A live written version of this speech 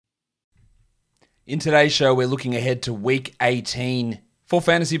In today's show, we're looking ahead to Week 18. For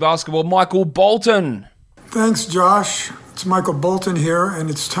fantasy basketball, Michael Bolton. Thanks, Josh. It's Michael Bolton here, and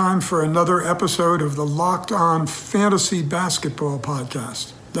it's time for another episode of the Locked On Fantasy Basketball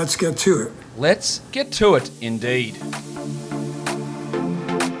Podcast. Let's get to it. Let's get to it, indeed.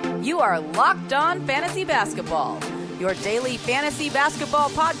 You are Locked On Fantasy Basketball, your daily fantasy basketball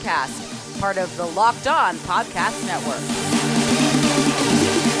podcast, part of the Locked On Podcast Network.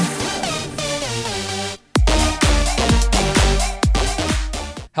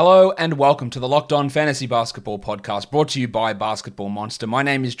 Hello and welcome to the Locked On Fantasy Basketball Podcast, brought to you by Basketball Monster. My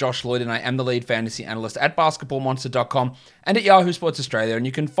name is Josh Lloyd and I am the lead fantasy analyst at basketballmonster.com and at Yahoo Sports Australia. And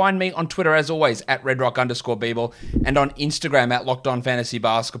you can find me on Twitter as always at redrock_Beeble and on Instagram at Locked On Fantasy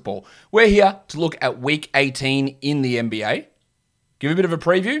Basketball. We're here to look at Week 18 in the NBA. Give a bit of a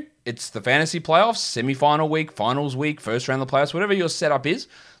preview. It's the fantasy playoffs, semi-final week, finals week, first round of the playoffs, whatever your setup is.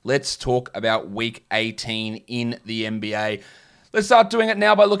 Let's talk about Week 18 in the NBA. Let's start doing it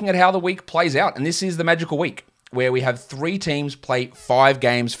now by looking at how the week plays out. And this is the magical week where we have three teams play 5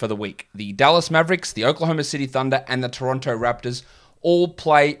 games for the week. The Dallas Mavericks, the Oklahoma City Thunder, and the Toronto Raptors all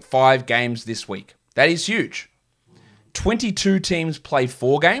play 5 games this week. That is huge. 22 teams play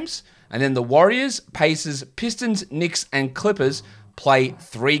 4 games. And then the Warriors, Pacers, Pistons, Knicks, and Clippers play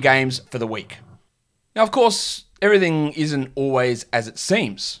 3 games for the week. Now, of course, everything isn't always as it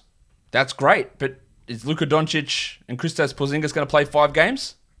seems. That's great, but is Luka Doncic and Kristaps Porzingis going to play 5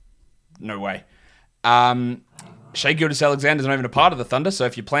 games? No way. Shai Gilgeous-Alexander's not even a part of the Thunder, so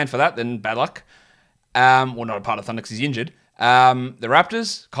if you plan for that, then bad luck. Well, not a part of Thunder because he's injured. The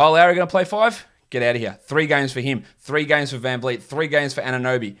Raptors, Kyle Lowry going to play 5? Get out of here. 3 games for him. 3 games for VanVleet. 3 games for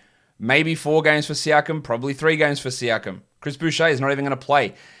Anunoby. Maybe 4 games for Siakam. Probably 3 games for Siakam. Chris Boucher is not even going to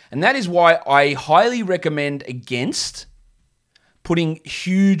play. And that is why I highly recommend against putting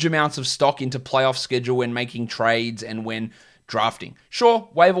huge amounts of stock into playoff schedule when making trades and when drafting. Sure,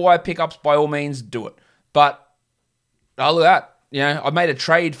 waiver wire pickups, by all means, do it. But, oh, look at that. You know, I made a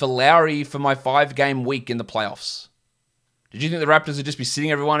trade for Lowry for my 5-game week in the playoffs. Did you think the Raptors would just be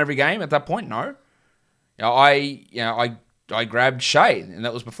sitting everyone every game at that point? No. I grabbed Shai, and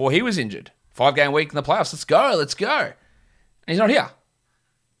that was before he was injured. 5-game week in the playoffs. Let's go. And he's not here.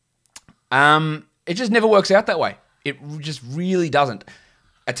 It just never works out that way. It just really doesn't.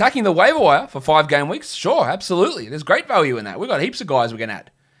 Attacking the waiver wire for 5-game weeks, sure, absolutely. There's great value in that. We've got heaps of guys we can add.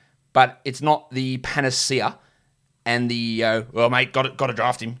 But it's not the panacea and the, well, mate, got to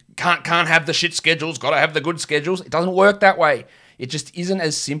draft him. Can't have the shit schedules, got to have the good schedules. It doesn't work that way. It just isn't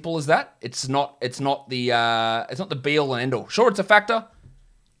as simple as that. It's not the be-all and end-all. Sure, it's a factor.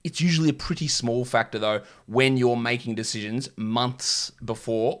 It's usually a pretty small factor, though, when you're making decisions months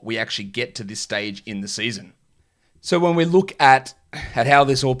before we actually get to this stage in the season. So when we look at how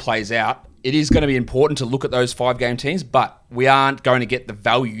this all plays out, it is going to be important to look at those 5-game teams, but we aren't going to get the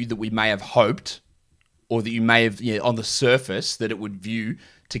value that we may have hoped or that you may have, on the surface, that it would view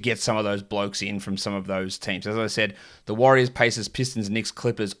to get some of those blokes in from some of those teams. As I said, the Warriors, Pacers, Pistons, Knicks,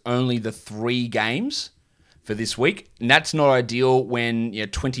 Clippers, only the 3 games for this week. And that's not ideal when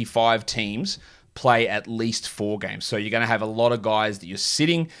 25 teams play at least 4 games. So you're going to have a lot of guys that you're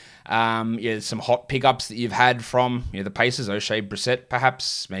sitting. Some hot pickups that you've had from the Pacers, O'Shea Brissett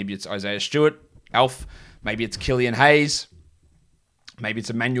perhaps. Maybe it's Isaiah Stewart, Alf. Maybe it's Killian Hayes. Maybe it's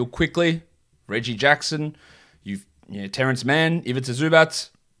Emmanuel Quickley, Reggie Jackson, Terrence Mann, Ivica Zubac.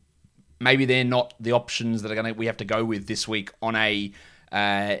 Maybe they're not the options that we have to go with this week on a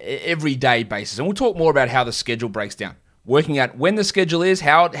everyday basis. And we'll talk more about how the schedule breaks down. Working out when the schedule is,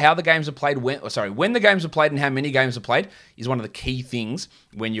 how the games are played, when the games are played and how many games are played is one of the key things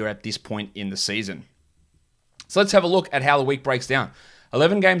when you're at this point in the season. So let's have a look at how the week breaks down.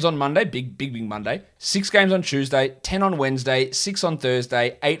 11 games on Monday, big Monday. 6 games on Tuesday, 10 on Wednesday, 6 on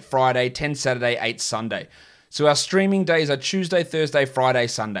Thursday, 8 Friday, 10 Saturday, 8 Sunday. So our streaming days are Tuesday, Thursday, Friday,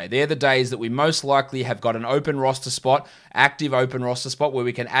 Sunday. They're the days that we most likely have got an open roster spot, active open roster spot, where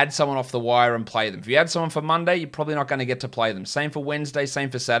we can add someone off the wire and play them. If you add someone for Monday, you're probably not going to get to play them. Same for Wednesday, same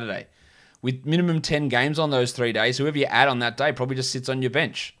for Saturday. With minimum 10 games on those 3 days, whoever you add on that day probably just sits on your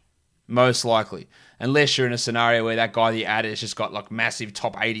bench. Most likely. Unless you're in a scenario where that guy that you added has just got massive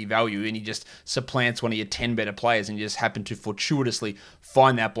top 80 value and he just supplants one of your 10 better players and you just happen to fortuitously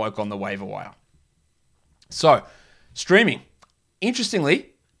find that bloke on the waiver wire. So, streaming.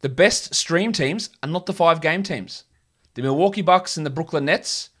 Interestingly, the best stream teams are not the 5-game teams. The Milwaukee Bucks and the Brooklyn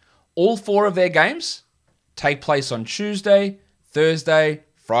Nets, all 4 of their games take place on Tuesday, Thursday,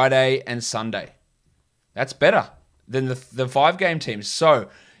 Friday, and Sunday. That's better than the 5-game teams. So,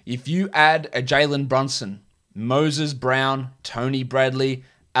 if you add a Jalen Brunson, Moses Brown, Tony Bradley,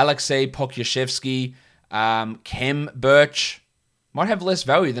 Alexei Pokusevski, Kem Birch might have less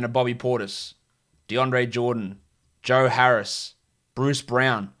value than a Bobby Portis, DeAndre Jordan, Joe Harris, Bruce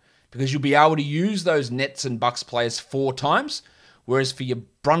Brown, because you'll be able to use those Nets and Bucks players 4 times, whereas for your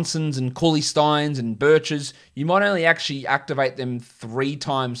Brunsons and Cooley Steins and Birches, you might only actually activate them 3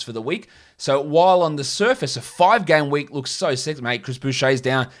 times for the week. So while on the surface, a 5-game week looks so sexy, mate, Chris Boucher's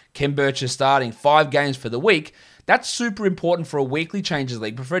down, Kem Birch is starting, 5 games for the week, that's super important for a weekly changes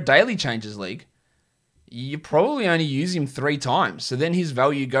league, but for a daily changes league, you probably only use him 3 times. So then his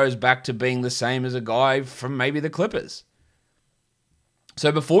value goes back to being the same as a guy from maybe the Clippers.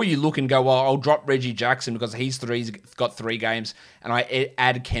 So before you look and go, well, I'll drop Reggie Jackson because he's got 3 games, and I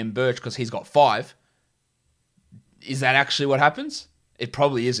add Kem Birch because he's got 5. Is that actually what happens? It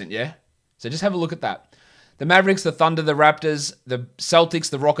probably isn't, yeah? So just have a look at that. The Mavericks, the Thunder, the Raptors, the Celtics,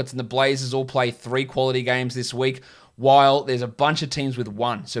 the Rockets, and the Blazers all play 3 quality games this week, while there's a bunch of teams with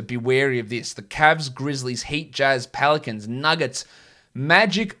 1. So be wary of this. The Cavs, Grizzlies, Heat, Jazz, Pelicans, Nuggets,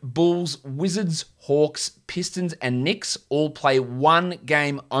 Magic, Bulls, Wizards, Hawks, Pistons, and Knicks all play 1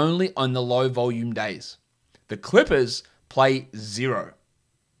 game only on the low volume days. The Clippers play 0.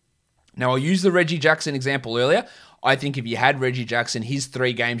 Now, I'll use the Reggie Jackson example earlier. I think if you had Reggie Jackson, his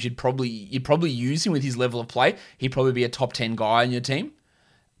 3 games, you'd probably use him with his level of play. He'd probably be a top 10 guy on your team.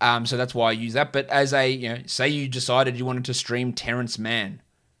 So that's why I use that. But as say you decided you wanted to stream Terrence Mann,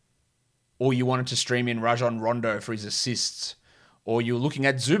 or you wanted to stream in Rajon Rondo for his assists, or you're looking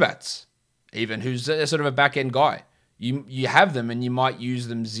at Zubats, even, who's a sort of a back-end guy. You have them, and you might use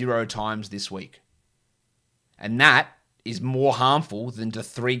them 0 times this week. And that is more harmful than the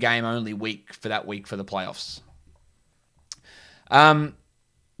 3-game only week for the playoffs.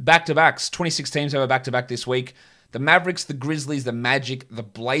 Back-to-backs. 26 teams have a back-to-back this week. The Mavericks, the Grizzlies, the Magic, the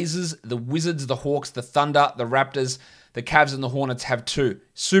Blazers, the Wizards, the Hawks, the Thunder, the Raptors, the Cavs, and the Hornets have 2.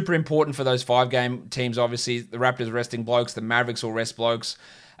 Super important for those 5-game teams, obviously. The Raptors resting blokes. The Mavericks will rest blokes.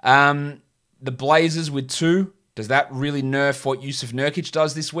 The Blazers with 2. Does that really nerf what Yusuf Nurkic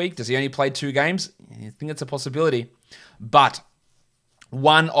does this week? Does he only play 2 games? I think it's a possibility. But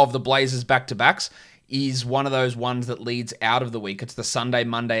one of the Blazers back-to-backs is one of those ones that leads out of the week. It's the Sunday,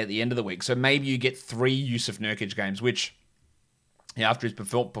 Monday at the end of the week. So maybe you get 3 Yusuf Nurkic games, which, after his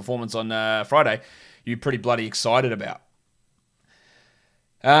performance on Friday, you're pretty bloody excited about.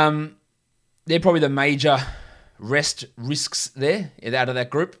 They're probably the major rest risks there out of that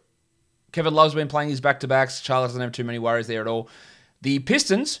group. Kevin Love's been playing his back-to-backs. Charlotte doesn't have too many worries there at all. The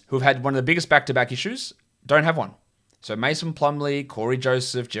Pistons, who've had one of the biggest back-to-back issues, don't have one. So Mason Plumlee, Corey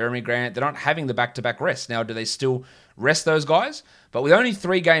Joseph, Jeremy Grant, they're not having the back-to-back rest. Now, do they still rest those guys? But with only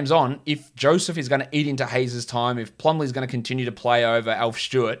 3 games on, if Joseph is going to eat into Hayes' time, if Plumlee is going to continue to play over Alf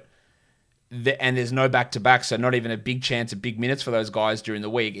Stewart, and there's no back-to-back, so not even a big chance of big minutes for those guys during the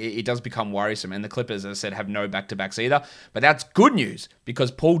week, it does become worrisome. And the Clippers, as I said, have no back-to-backs either. But that's good news, because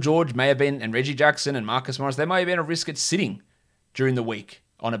Paul George may have been, and Reggie Jackson and Marcus Morris, they may have been a risk at sitting during the week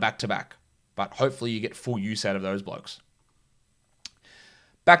on a back-to-back. But hopefully you get full use out of those blokes.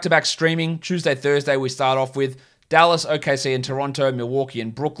 Back-to-back streaming. Tuesday, Thursday, we start off with Dallas, OKC, and Toronto, Milwaukee,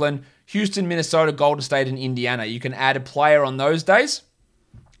 and Brooklyn. Houston, Minnesota, Golden State, and Indiana. You can add a player on those days.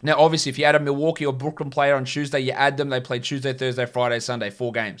 Now, obviously, if you add a Milwaukee or Brooklyn player on Tuesday, you add them. They play Tuesday, Thursday, Friday, Sunday,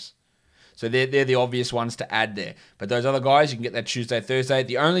 4 games. So they're the obvious ones to add there. But those other guys, you can get that Tuesday, Thursday.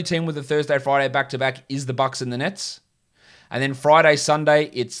 The only team with a Thursday, Friday back-to-back is the Bucks and the Nets. And then Friday,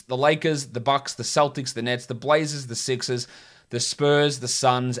 Sunday, it's the Lakers, the Bucks, the Celtics, the Nets, the Blazers, the Sixers, the Spurs, the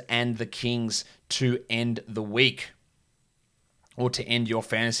Suns, and the Kings to end the week. Or to end your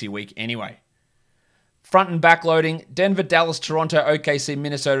fantasy week anyway. Front and back loading, Denver, Dallas, Toronto, OKC,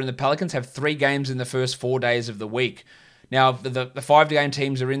 Minnesota, and the Pelicans have 3 games in the first 4 days of the week. Now, the 5-game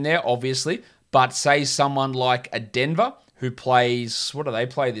teams are in there, obviously, but say someone like a Denver who plays, what do they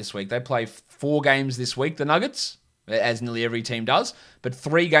play this week? They play 4 games this week, the Nuggets, as nearly every team does, but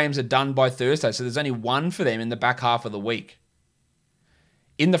 3 games are done by Thursday, so there's only 1 for them in the back half of the week.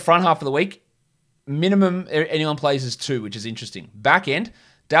 In the front half of the week, minimum anyone plays is 2, which is interesting. Back end,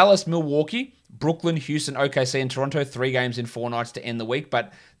 Dallas, Milwaukee, Brooklyn, Houston, OKC, and Toronto, 3 games in 4 nights to end the week,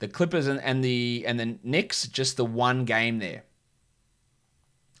 but the Clippers and the Knicks, just the 1 game there.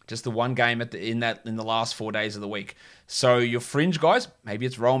 Just the 1 game in the last 4 days of the week. So your fringe guys, maybe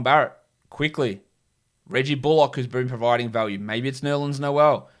it's Rowan Barrett, quickly. Reggie Bullock, who's been providing value. Maybe it's Nerlens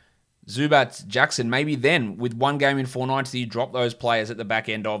Noel. Zubats, Jackson, maybe then, with 1 game in 4 nights, you drop those players at the back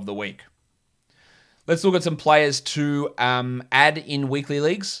end of the week. Let's look at some players to add in weekly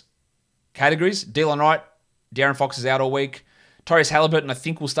leagues. Categories, Delon Wright, De'Aaron Fox is out all week. Tyrese Halliburton, I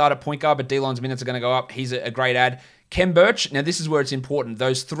think, will start at point guard, but Delon's minutes are going to go up. He's a great add. Ken Birch, now this is where it's important.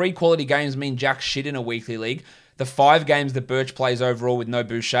 Those 3 quality games mean jack shit in a weekly league. The 5 games that Birch plays overall with no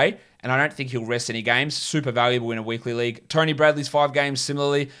Boucher, and I don't think he'll rest any games. Super valuable in a weekly league. Tony Bradley's 5 games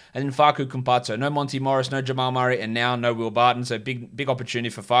similarly, and then Facu Campazzo. No Monty Morris, no Jamal Murray, and now no Will Barton, so big opportunity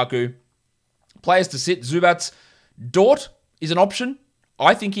for Facu. Players to sit, Zubats. Dort is an option.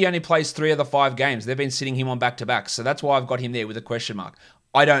 I think he only plays 3 of the 5 games. They've been sitting him on back-to-back, so that's why I've got him there with a question mark.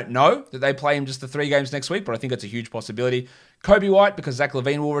 I don't know that they play him just the 3 games next week, but I think it's a huge possibility. Kobe White, because Zach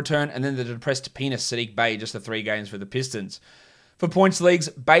LaVine will return, and then the depressed penis Sadiq Bey, just the 3 games for the Pistons. For points leagues,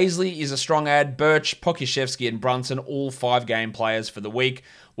 Baisley is a strong ad, Birch, Pokuševski, and Brunson, all 5-game players for the week,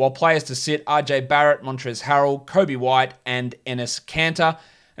 while players to sit, RJ Barrett, Montrezl Harrell, Kobe White, and Enes Kanter.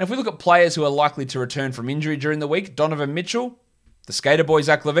 And if we look at players who are likely to return from injury during the week, Donovan Mitchell, the skater boy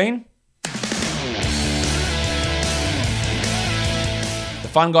Zach LaVine,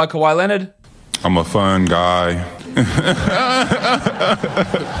 fun guy Kawhi Leonard. I'm a fun guy.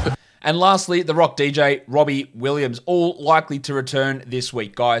 And lastly, the rock DJ, Robbie Williams, all likely to return this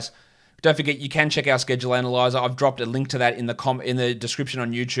week, guys. Don't forget, you can check our schedule analyzer. I've dropped a link to that in the description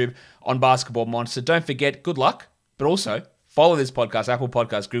on YouTube on Basketball Monster. Don't forget, good luck, but also follow this podcast, Apple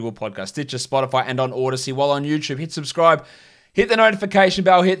Podcasts, Google Podcasts, Stitcher, Spotify, and on Odyssey. While on YouTube, hit subscribe. Hit the notification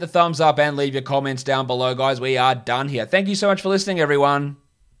bell, hit the thumbs up, and leave your comments down below, guys. We are done here. Thank you so much for listening, everyone.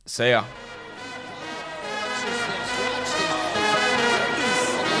 See ya.